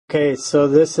Okay, so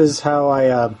this is how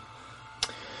I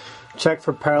check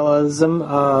for parallelism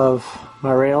of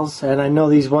my rails, and I know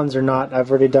these ones are not. I've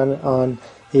already done it on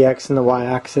the X and the Y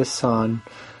axis on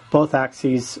both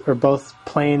axes or both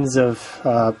planes of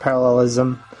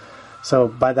parallelism. So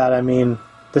by that I mean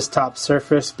this top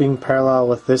surface being parallel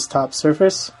with this top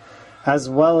surface, as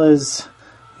well as,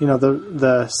 you know,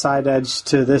 the side edge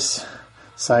to this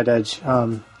side edge,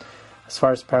 as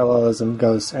far as parallelism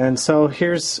goes. And so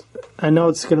here's, I know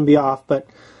it's going to be off, but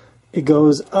it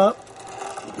goes up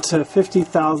to 50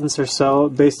 thousandths or so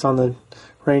based on the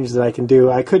range that I can do.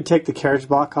 I could take the carriage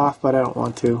block off, but I don't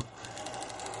want to.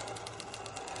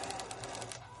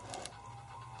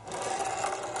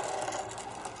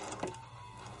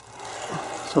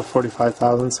 So 45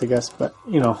 thousandths, I guess, but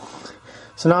you know.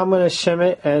 So now I'm going to shim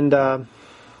it, and I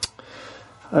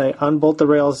unbolt the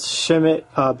rails, shim it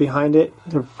behind it,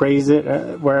 raise it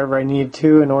wherever I need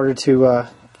to in order to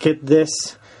get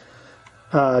this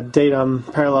datum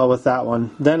parallel with that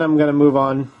one. Then I'm going to move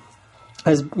on,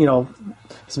 as you know,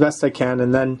 as best I can,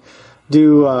 and then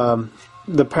do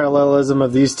the parallelism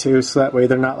of these two, so that way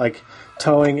they're not like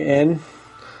towing in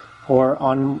or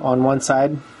on one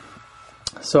side.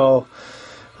 So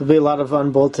there'll be a lot of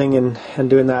unbolting and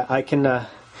doing that. I can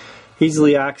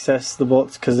easily access the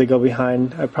bolts because they go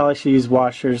behind. I probably should use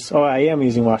washers. Oh, I am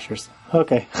using washers.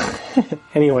 Okay.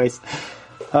 Anyways,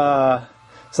 so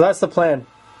that's the plan.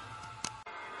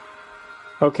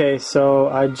 Okay, so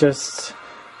I just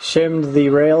shimmed the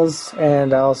rails,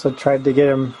 and I also tried to get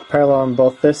them parallel in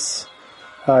both this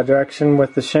direction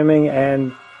with the shimming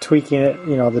and tweaking it,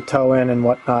 you know, the toe in and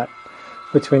whatnot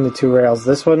between the two rails.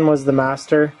 This one was the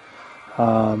master.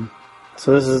 So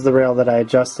this is the rail that I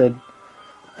adjusted,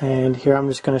 and here I'm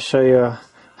just going to show you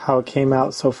how it came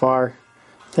out so far.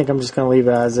 I think I'm just going to leave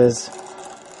it as is.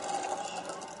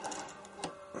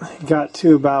 Got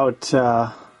to about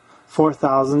 4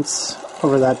 thousandths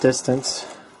over that distance,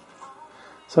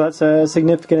 so that's a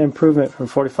significant improvement from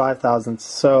 45 thousandths.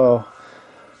 So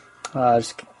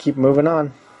just keep moving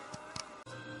on.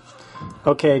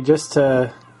 Okay, just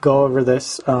to go over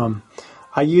this,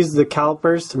 I used the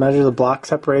calipers to measure the block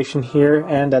separation here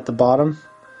and at the bottom,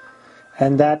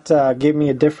 and that gave me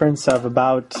a difference of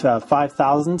about 5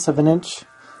 thousandths of an inch.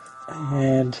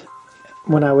 And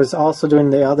when I was also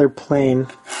doing the other plane,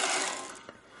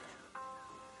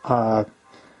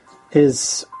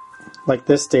 is like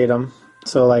this datum,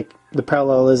 so like the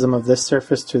parallelism of this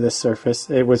surface to this surface,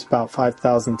 it was about 5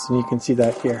 thousandths, and you can see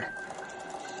that here.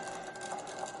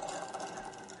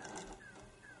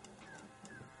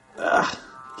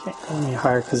 Can't go any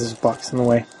higher because there's blocks in the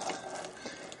way.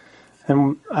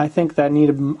 And I think that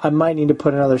I might need to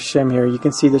put another shim here. You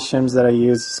can see the shims that I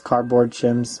use, cardboard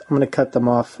shims. I'm going to cut them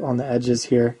off on the edges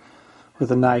here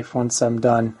with a knife once I'm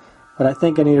done. But I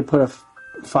think I need to put a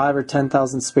 5 or 10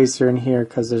 thousandth spacer in here,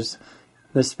 because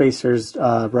this spacer's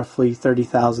roughly 30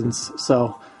 thousandths.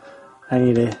 So I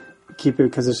need to keep it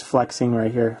because there's flexing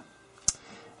right here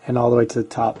and all the way to the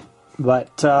top.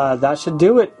 But that should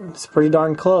do it. It's pretty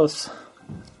darn close.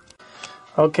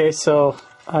 Okay, so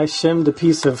I shimmed a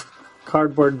piece of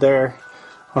cardboard there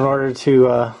in order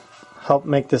to help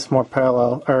make this more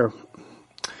parallel, or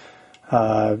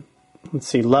let's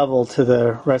see, level to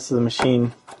the rest of the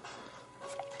machine.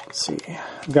 Let's see,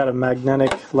 I've got a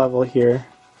magnetic level here.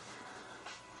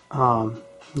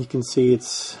 You can see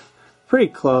it's pretty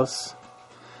close.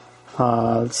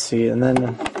 Let's see, and then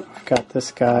I've got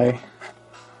this guy.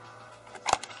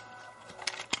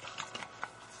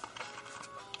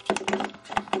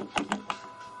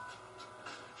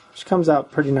 Comes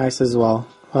out pretty nice as well.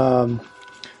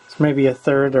 It's maybe a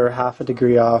third or half a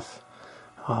degree off.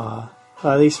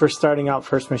 At least for starting out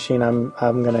first machine, I'm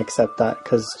going to accept that,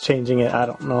 because changing it, I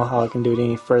don't know how I can do it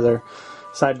any further.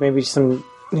 So I'd maybe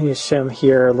shim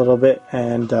here a little bit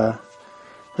and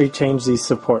rechange these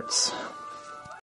supports.